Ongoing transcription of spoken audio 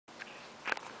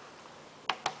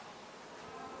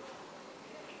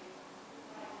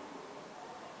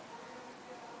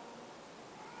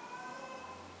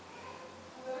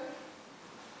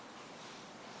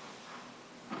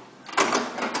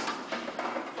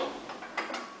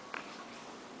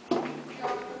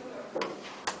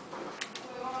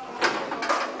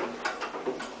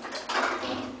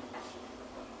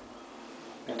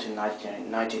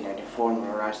1984,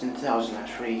 modernized in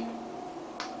 2003.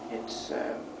 It's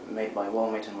made by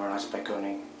VALMET and modernized by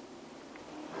Kone.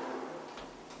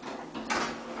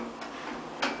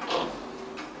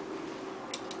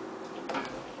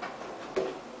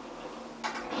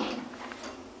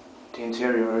 The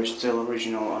interior is still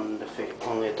original,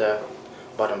 only the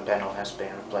bottom panel has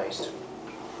been replaced.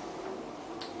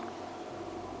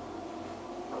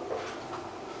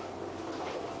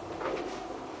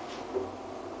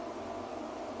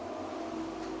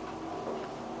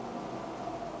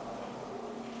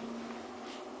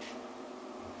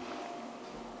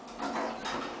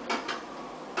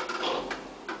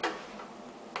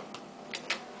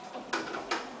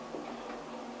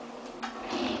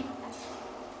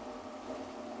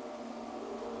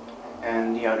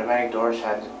 And the automatic doors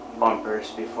had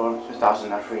bumpers before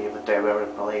 2003, but they were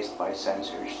replaced by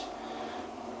sensors.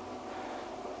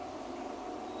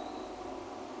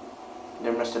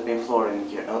 There must have been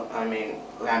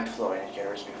lamp floor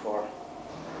indicators before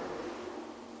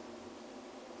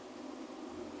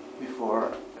the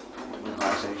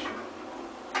modernization.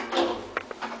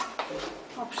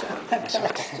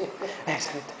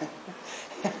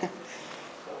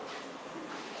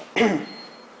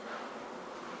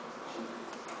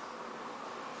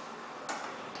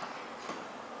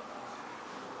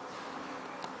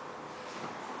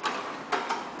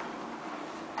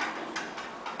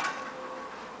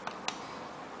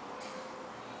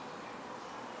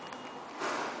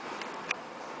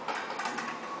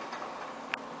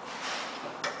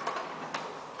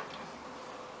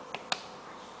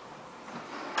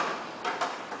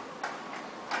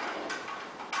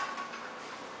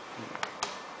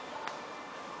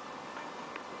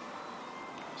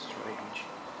 Strange.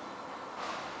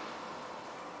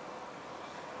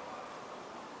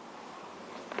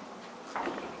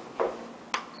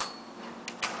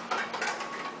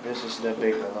 This is the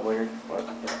big elevator.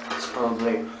 It's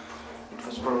formerly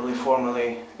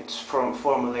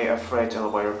a freight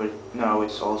elevator, but now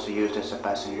it's also used as a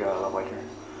passenger elevator.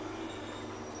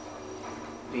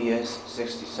 VS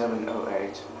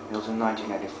 6708, built in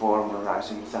 1994,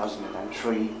 modernized in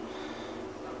 2003.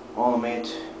 All made,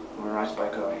 modernized by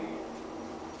Kone.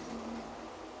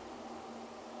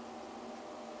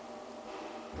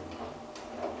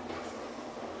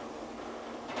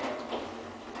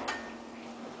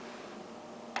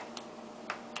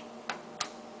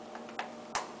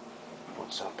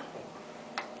 What's up?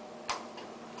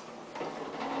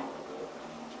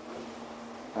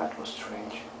 That was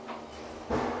strange.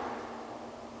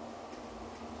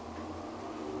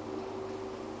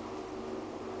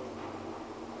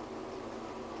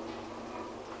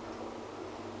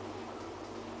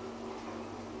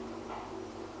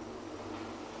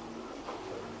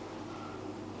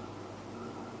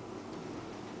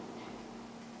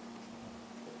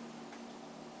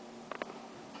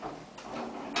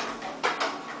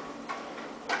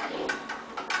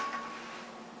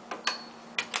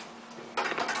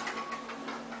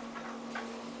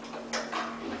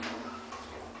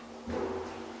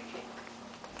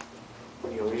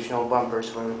 The original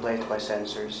bumpers were replaced by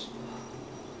sensors.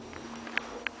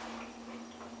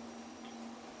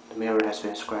 The mirror has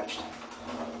been scratched.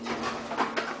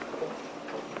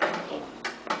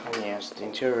 And yes, the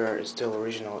interior is still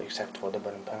original except for the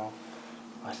bottom panel.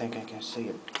 I think I can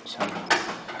see some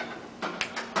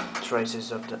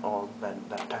traces of the old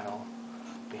that panel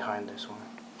behind this one.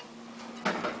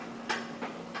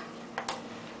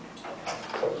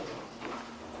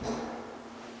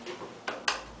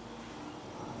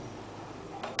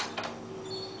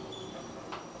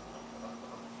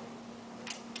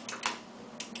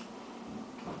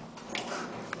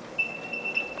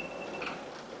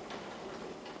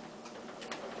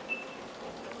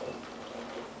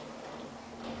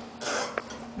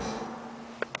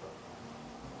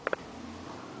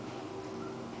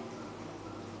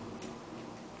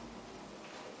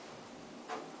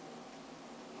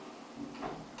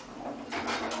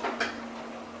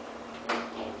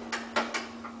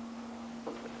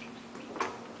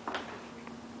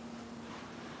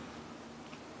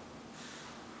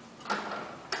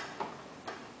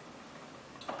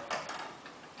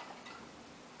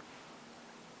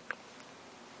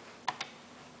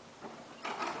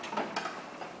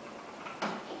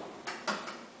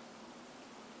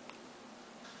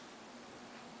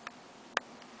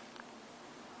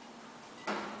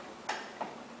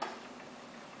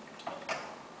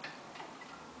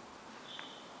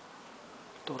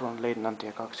 Turun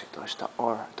Linnantie 12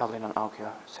 or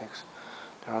Tallinnanaukio 6.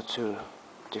 There are two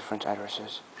different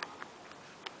addresses.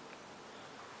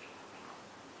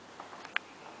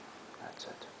 That's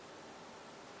it.